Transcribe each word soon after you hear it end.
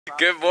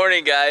Good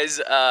morning,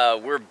 guys.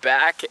 We're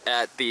back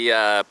at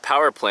the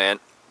power plant,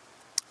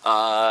 and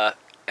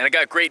I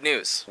got great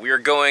news. We are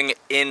going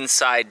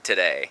inside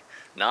today,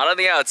 not on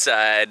the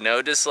outside.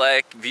 No, just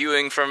like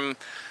viewing from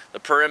the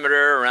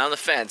perimeter around the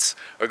fence.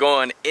 We're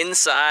going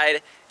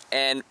inside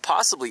and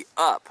possibly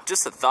up.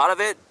 Just the thought of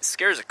it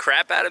scares the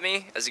crap out of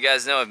me. As you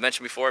guys know, I've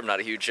mentioned before, I'm not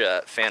a huge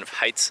fan of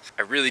heights.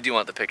 I really do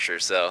want the picture,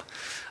 so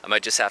I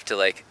might just have to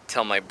like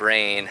tell my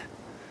brain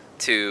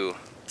to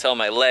tell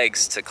my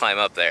legs to climb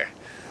up there.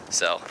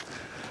 So,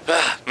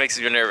 makes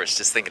me nervous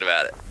just thinking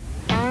about it.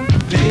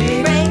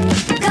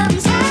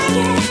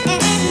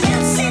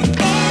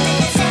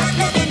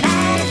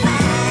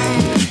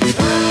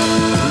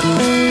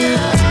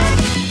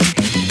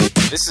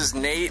 This is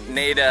Nate.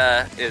 Nate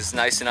is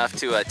nice enough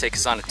to take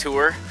us on a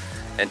tour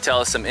and tell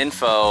us some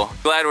info.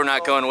 Glad we're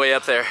not going way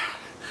up there.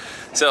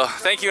 So,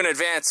 thank you in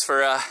advance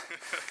for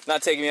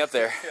not taking me up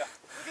there. Yeah.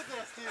 Look at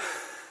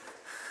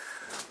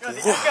this,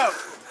 dude. Go, go.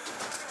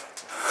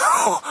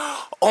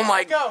 Oh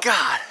my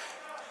God.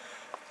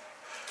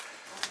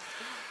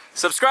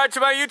 Subscribe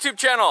to my YouTube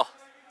channel.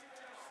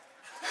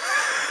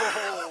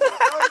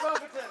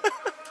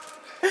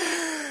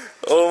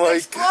 Oh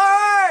my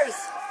God.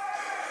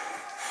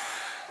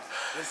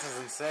 This is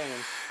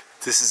insane.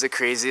 This is the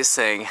craziest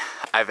thing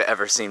I've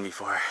ever seen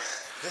before.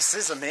 This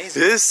is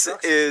amazing. This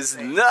is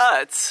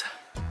nuts.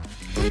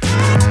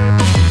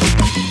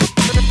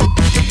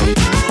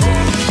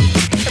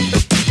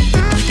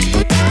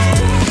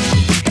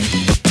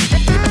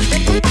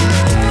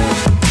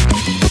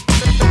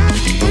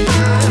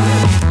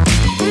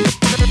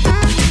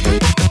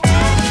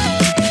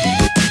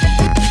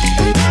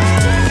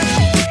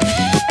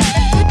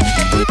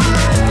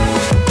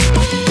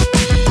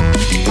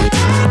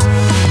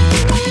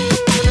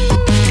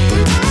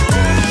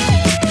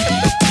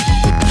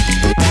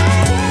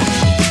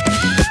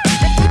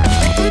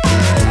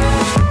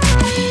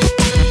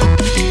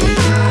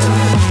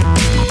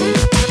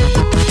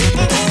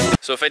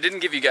 So if I didn't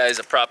give you guys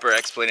a proper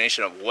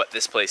explanation of what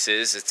this place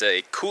is, it's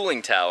a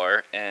cooling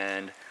tower,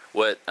 and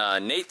what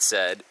Nate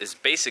said is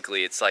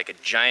basically it's like a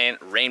giant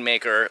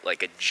rainmaker,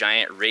 like a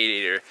giant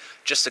radiator,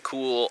 just to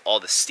cool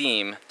all the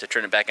steam to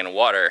turn it back into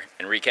water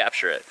and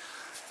recapture it.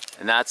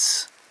 And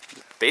that's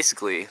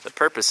basically the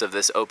purpose of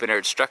this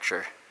open-aired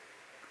structure.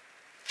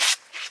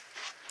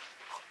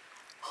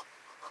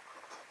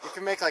 You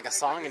can make like a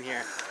song in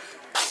here.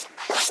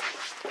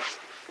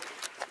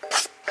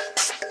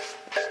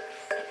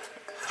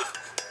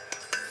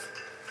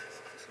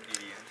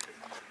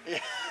 Yeah.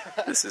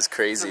 This is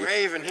crazy. It's a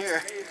rave in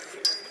here.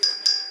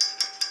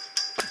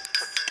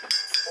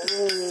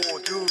 Oh,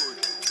 dude.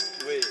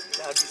 Wait,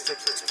 that'd be sick.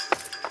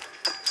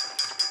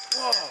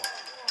 Whoa.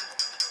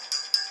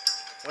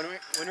 When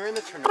we were in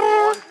the tornado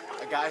one,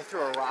 a guy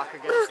threw a rock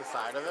against the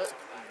side of it,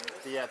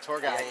 the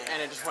tour guide,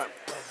 and it just went.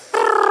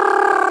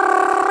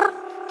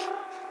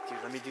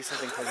 Dude, let me do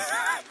something crazy.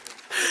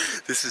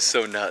 This is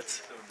so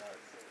nuts.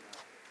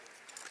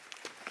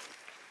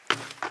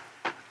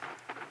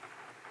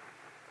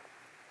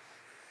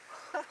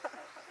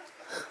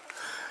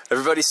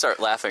 Everybody start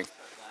laughing.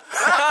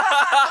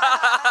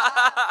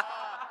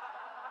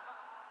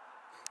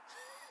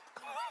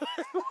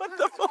 What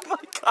the, oh my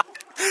God.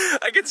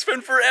 I could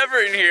spend forever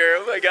in here.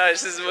 Oh my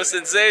gosh, this is the most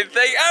insane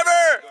thing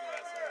ever!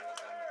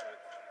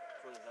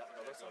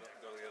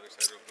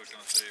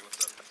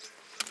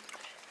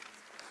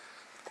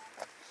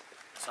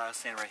 So I'll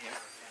stand right here.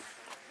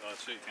 I'll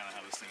show you kind of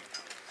how this thing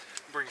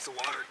brings the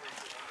water.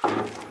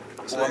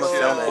 So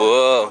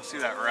Whoa. See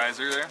that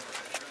riser there?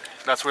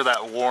 That's where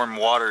that warm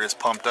water is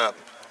pumped up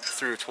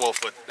through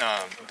 12-foot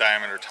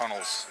diameter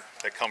tunnels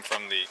that come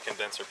from the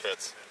condenser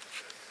pits.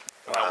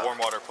 And that warm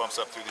water pumps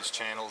up through these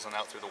channels and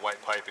out through the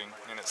white piping,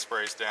 and it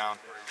sprays down.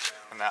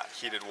 And that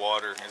heated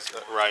water is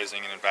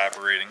rising and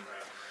evaporating.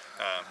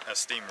 As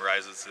steam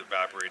rises, it's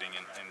evaporating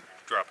and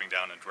dropping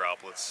down in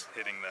droplets,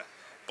 hitting the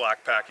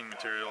black packing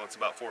material. It's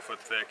about 4 foot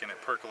thick, and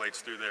it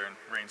percolates through there and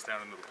rains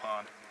down into the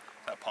pond.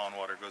 That pond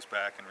water goes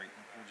back and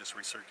just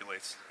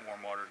recirculates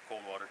warm water to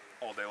cold water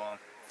all day long.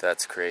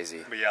 That's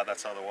crazy. But yeah,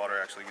 that's how the water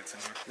actually gets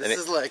in here. This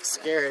is like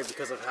scary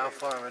because of how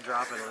far of a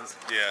drop it is.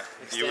 Yeah.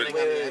 Like standing on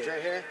the edge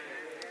right here.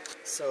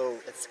 So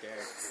it's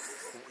scary.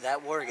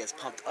 That water gets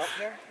pumped up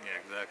here? Yeah,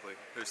 exactly.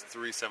 There's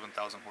 3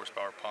 7,000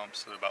 horsepower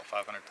pumps at about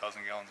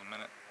 500,000 gallons a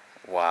minute.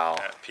 Wow.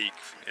 At peak,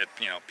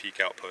 peak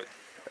output.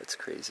 That's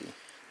crazy.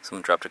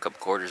 Someone dropped a couple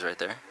quarters right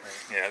there.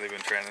 Yeah, they've been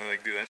trying to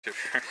like do that shit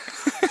here.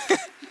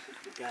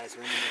 Guys,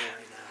 we're in the middle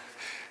right now.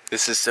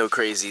 This is so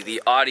crazy.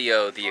 The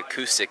audio, the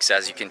acoustics,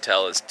 as you can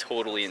tell, is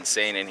totally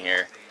insane in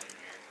here.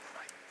 Oh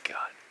my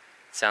God.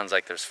 It sounds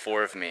like there's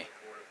 4 of me.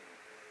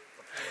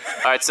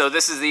 Alright, so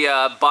this is the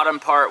bottom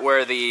part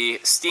where the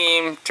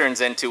steam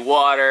turns into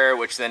water,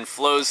 which then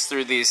flows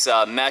through these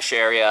mesh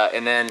area,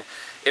 and then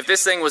if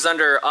this thing was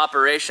under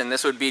operation,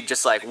 this would be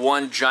just like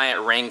one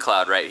giant rain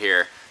cloud right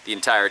here the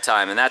entire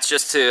time, and that's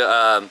just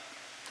to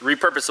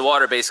repurpose the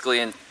water basically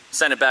and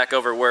send it back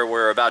over where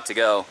we're about to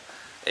go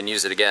and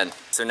use it again.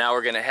 So now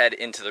we're gonna head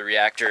into the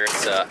reactor.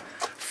 It's a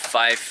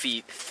 5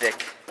 feet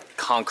thick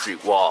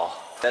concrete wall.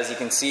 As you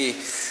can see,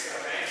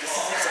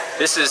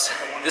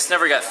 this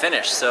never got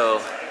finished,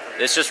 so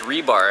it's just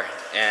rebar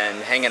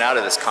and hanging out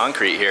of this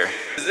concrete here.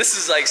 This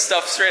is like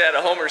stuff straight out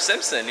of Homer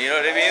Simpson, you know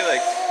what I mean?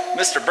 Like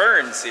Mr.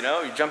 Burns, you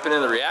know, you're jumping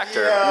in the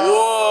reactor. Yeah.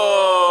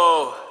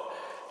 Whoa!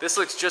 This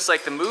looks just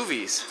like the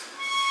movies.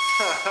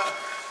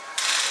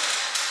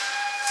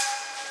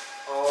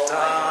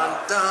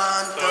 Dun,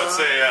 dun, So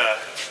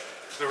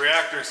it's the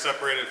reactor is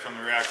separated from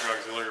the reactor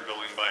auxiliary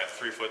building by a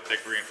 3-foot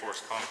thick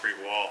reinforced concrete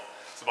wall.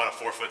 It's about a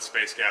 4-foot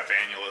space gap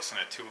annulus and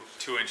a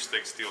 2-inch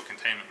thick steel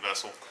containment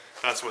vessel.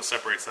 That's what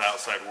separates the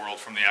outside world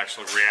from the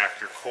actual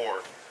reactor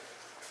core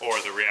or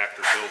the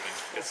reactor building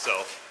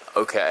itself.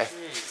 Okay.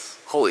 Jeez.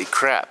 Holy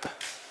crap.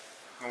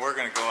 And we're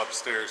going to go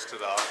upstairs to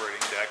the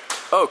operating deck.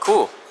 Oh,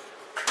 cool.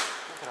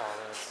 Look at all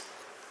this.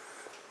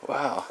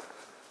 Wow.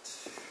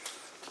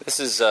 This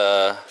is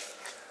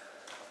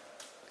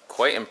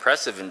quite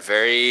impressive and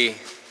very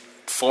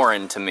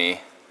foreign to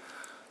me.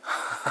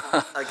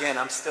 Again,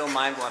 I'm still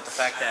mind blown at the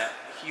fact that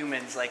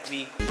humans like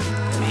me.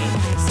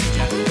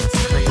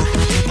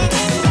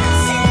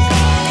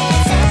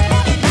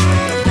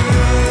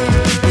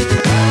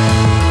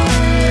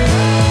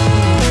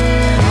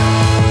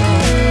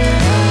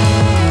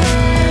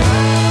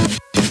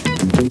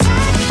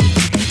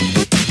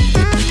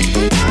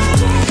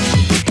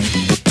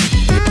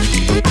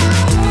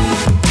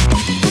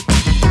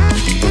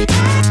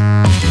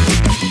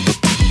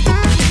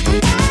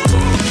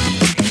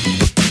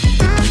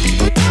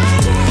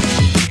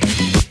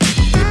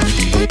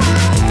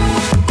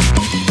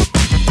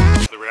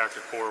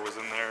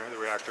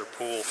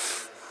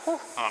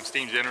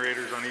 Steam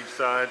generators on each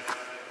side.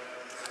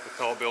 The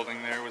tall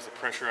building there was a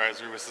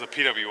pressurizer. This is a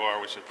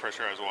PWR, which is a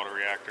pressurized water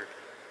reactor.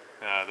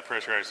 The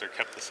pressurizer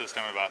kept the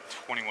system at about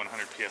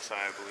 2100 psi,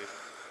 I believe.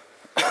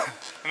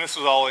 And this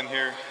was all in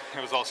here.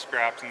 It was all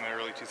scrapped in the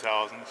early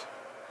 2000s.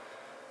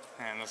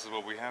 And this is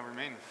what we have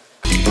remaining.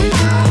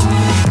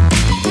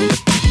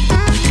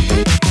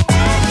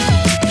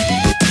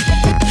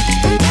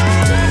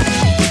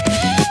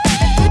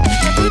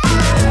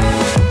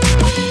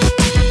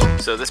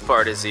 So this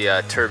part is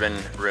the turbine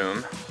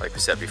room, like we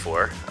said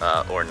before,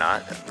 or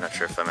not. I'm not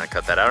sure if I'm gonna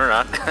cut that out or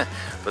not.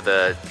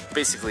 But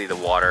basically the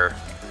water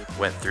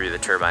went through the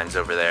turbines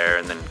over there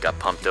and then got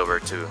pumped over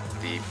to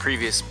the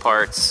previous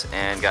parts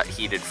and got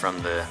heated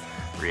from the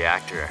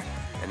reactor.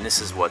 And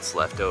this is what's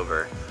left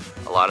over.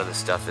 A lot of the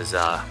stuff has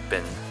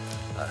been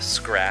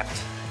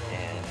scrapped,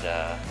 and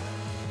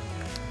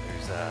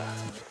there's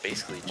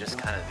basically just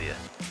kind of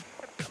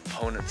the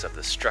components of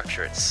the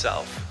structure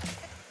itself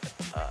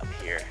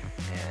here.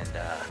 And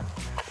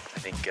I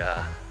think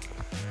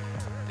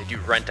they do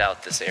rent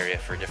out this area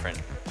for different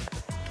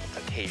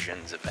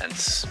occasions,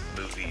 events,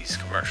 movies,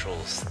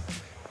 commercials,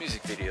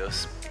 music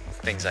videos,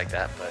 things like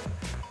that, but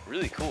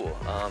really cool.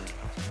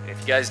 If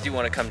you guys do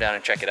want to come down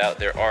and check it out,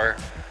 there are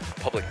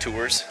public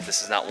tours.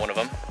 This is not one of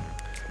them.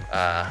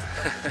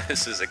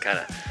 This is a kind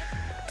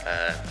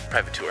of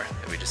private tour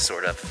that we just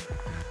sort of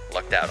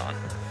lucked out on.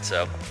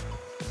 So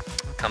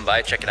come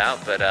by, check it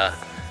out, but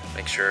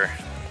make sure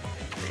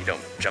you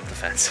don't jump the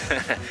fence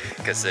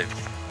because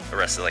they've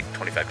arrested like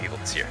 25 people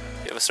this year.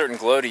 You have a certain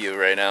glow to you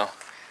right now.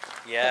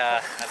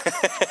 Yeah,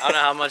 I don't know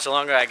how much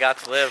longer I got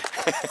to live.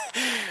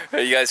 Are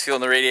you guys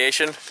feeling the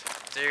radiation?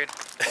 Dude,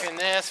 between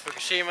this,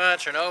 Fukushima,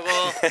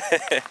 Chernobyl,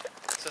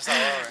 it's just all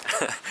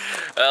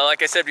over.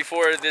 Like I said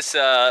before, this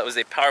was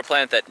a power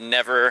plant that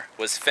never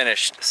was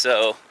finished.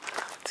 So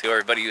to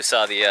everybody who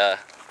saw the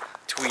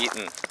tweet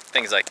and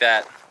things like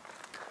that,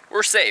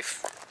 we're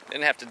safe.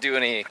 Didn't have to do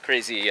any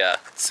crazy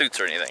suits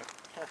or anything.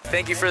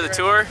 Thank you for the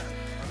tour,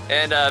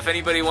 and if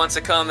anybody wants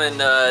to come and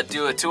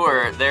do a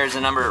tour, there's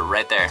a number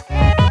right there.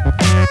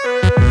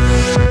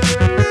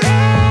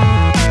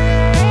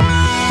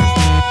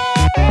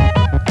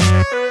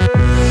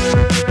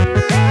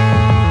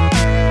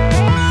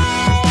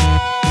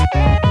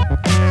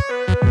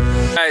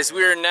 Guys,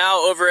 we are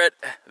now over at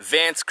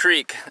Vance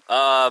Creek.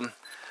 Blah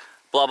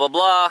blah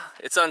blah,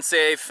 it's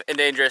unsafe and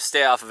dangerous,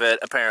 stay off of it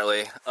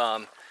apparently.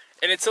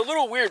 And it's a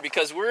little weird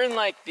because we're in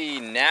like the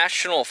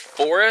national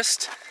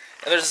forest,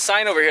 and there's a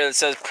sign over here that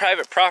says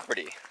private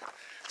property.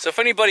 So if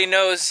anybody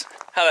knows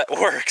how that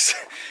works,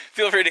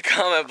 feel free to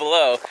comment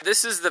below.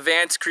 This is the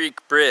Vance Creek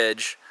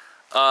Bridge.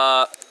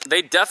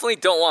 They definitely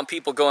don't want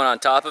people going on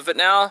top of it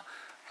now.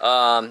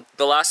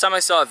 The last time I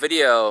saw a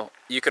video,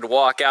 you could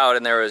walk out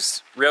and there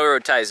was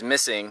railroad ties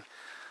missing.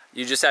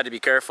 You just had to be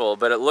careful,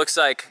 but it looks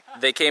like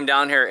they came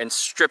down here and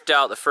stripped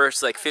out the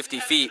first like 50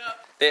 feet.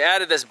 They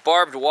added this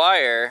barbed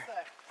wire.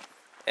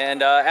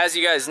 And as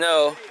you guys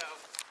know,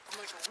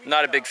 I'm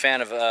not a big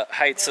fan of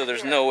heights, so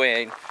there's no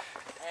way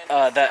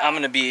that I'm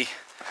gonna be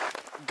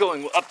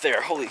going up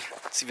there. Holy,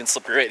 it's even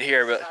slippery right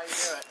here. But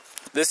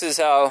this is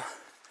how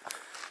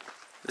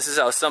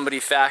somebody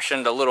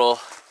fashioned a little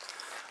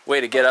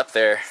way to get up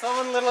there.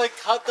 Someone literally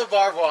cut the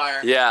barbed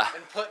wire. Yeah.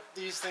 And put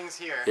these things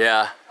here.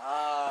 Yeah.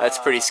 That's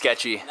pretty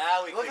sketchy.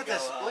 Now we Look at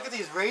this. Look at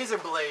these razor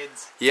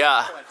blades.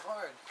 Yeah. Going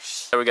hard.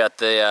 So we got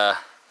the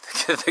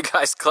the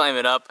guys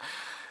climbing up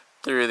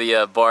through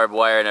the barbed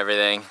wire and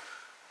everything.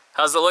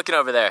 How's it looking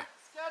over there?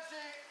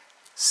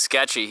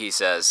 Sketchy, he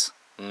says.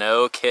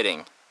 No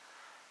kidding.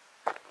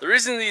 The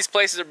reason these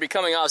places are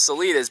becoming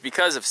obsolete is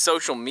because of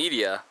social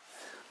media.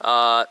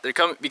 They're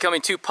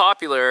becoming too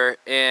popular,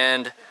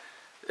 and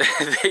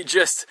they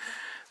just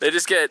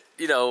get,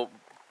 you know,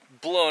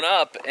 blown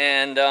up,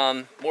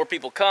 and more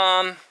people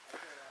come,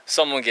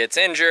 someone gets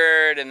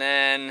injured, and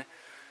then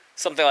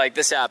something like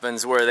this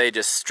happens where they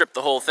just strip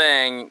the whole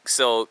thing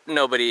so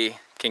nobody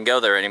can go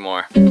there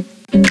anymore.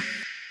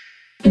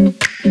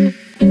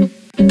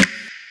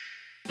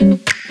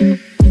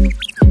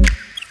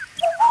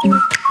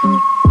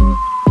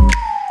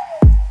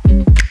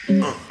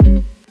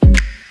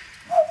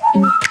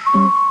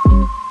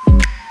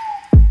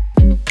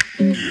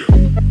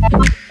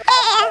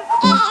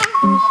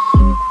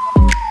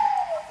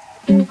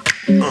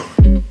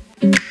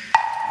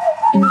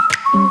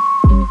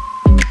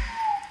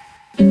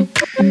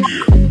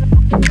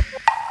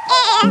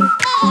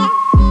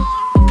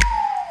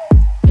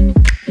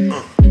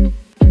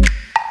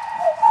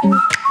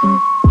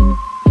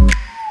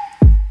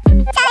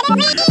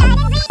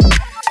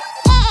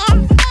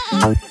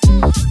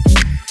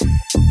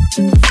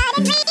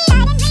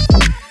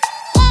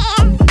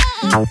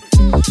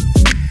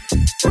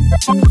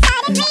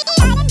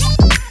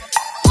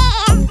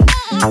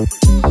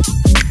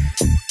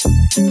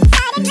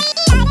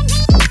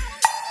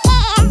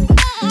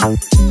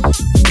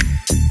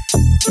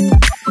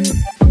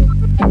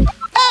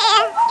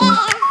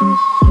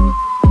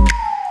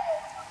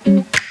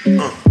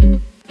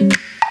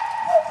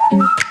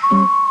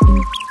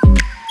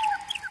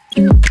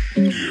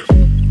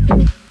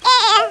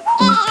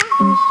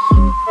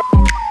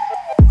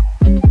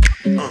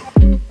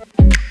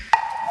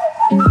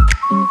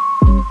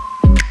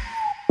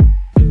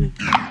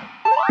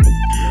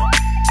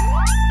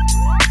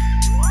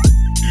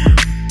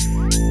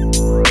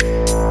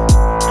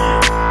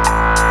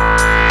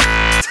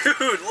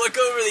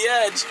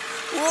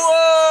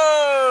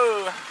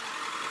 Whoa!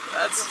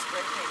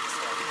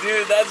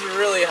 Dude, that's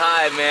really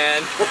high,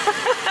 man.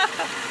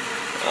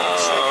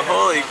 Oh,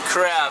 holy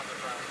crap.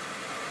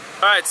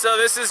 Alright, so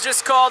this is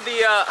just called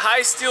the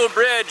High Steel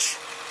Bridge.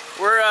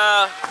 We're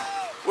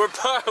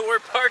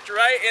parked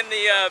right in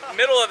the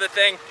middle of the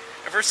thing.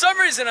 And for some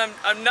reason,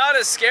 I'm not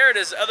as scared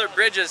as other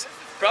bridges.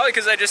 Probably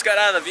because I just got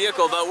out of the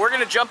vehicle, but we're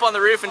gonna jump on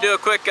the roof and do a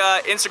quick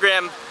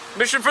Instagram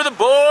mission for the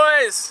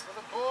boys.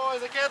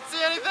 Boys, I can't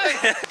see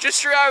anything!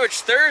 Just sure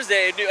which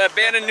Thursday,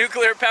 abandoned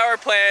nuclear power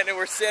plant, and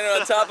we're standing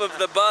on top of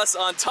the bus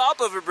on top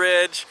of a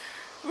bridge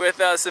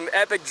with some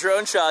epic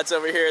drone shots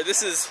over here.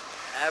 This is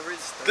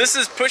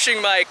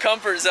pushing my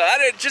comfort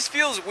zone. It just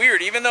feels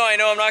weird, even though I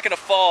know I'm not gonna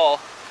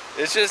fall.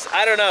 It's just,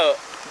 I don't know,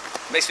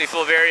 makes me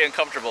feel very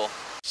uncomfortable.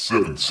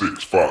 7,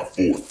 6, 5,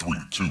 4,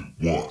 3, 2, 1.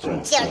 You'll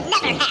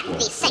never have the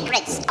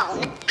sacred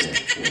stone.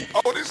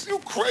 Oh, this you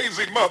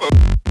crazy mother.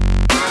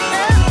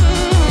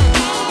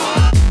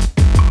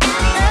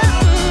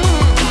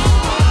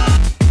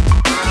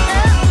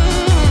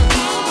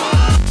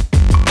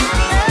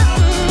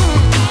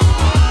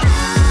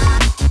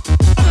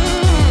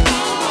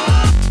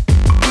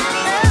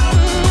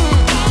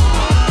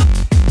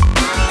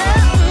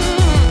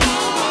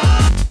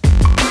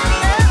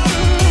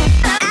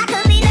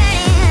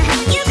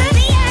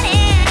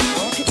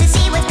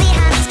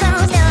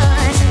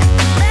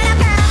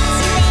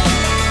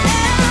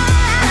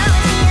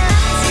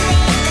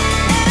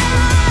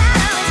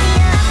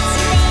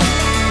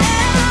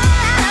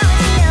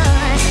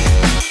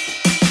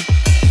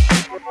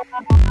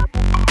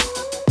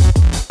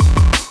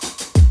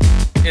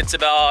 It's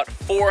about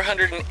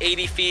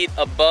 480 feet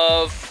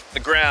above the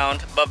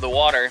ground, above the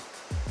water,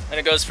 and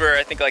it goes for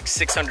I think like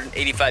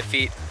 685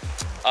 feet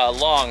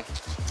long.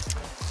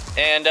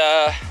 And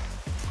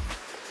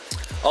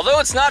although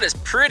it's not as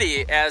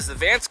pretty as the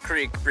Vance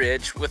Creek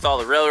Bridge with all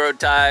the railroad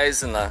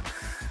ties and the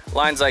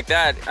lines like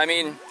that, I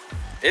mean,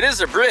 it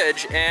is a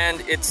bridge and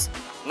it's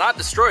not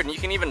destroyed, and you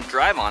can even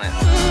drive on it.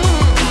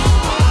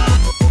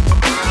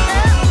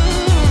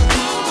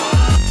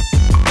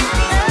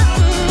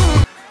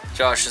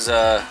 Josh is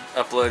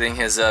uploading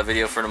his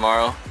video for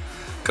tomorrow.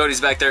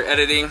 Cody's back there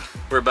editing.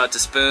 We're about to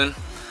spoon,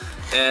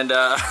 and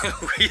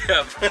we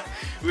have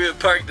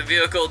parked the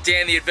vehicle.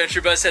 Dan the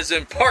Adventure Bus has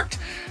been parked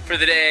for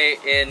the day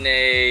in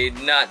a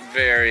not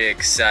very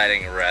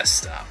exciting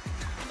rest stop.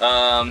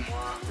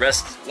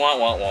 Just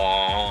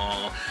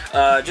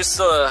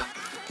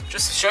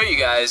to show you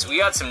guys, we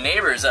got some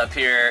neighbors up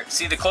here.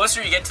 See, the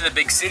closer you get to the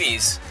big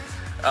cities,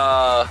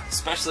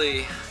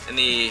 especially in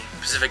the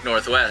Pacific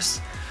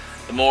Northwest,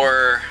 the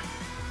more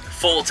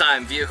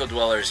full-time vehicle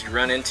dwellers you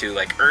run into,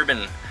 like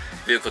urban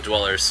vehicle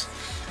dwellers.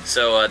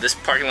 So this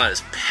parking lot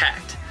is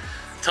packed.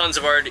 Tons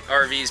of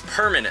RVs,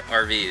 permanent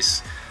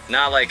RVs.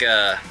 Not like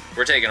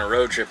we're taking a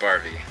road trip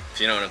RV,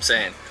 if you know what I'm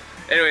saying.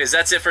 Anyways,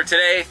 that's it for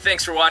today.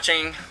 Thanks for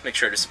watching. Make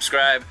sure to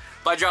subscribe.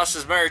 Buy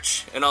Josh's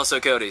merch, and also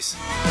Cody's.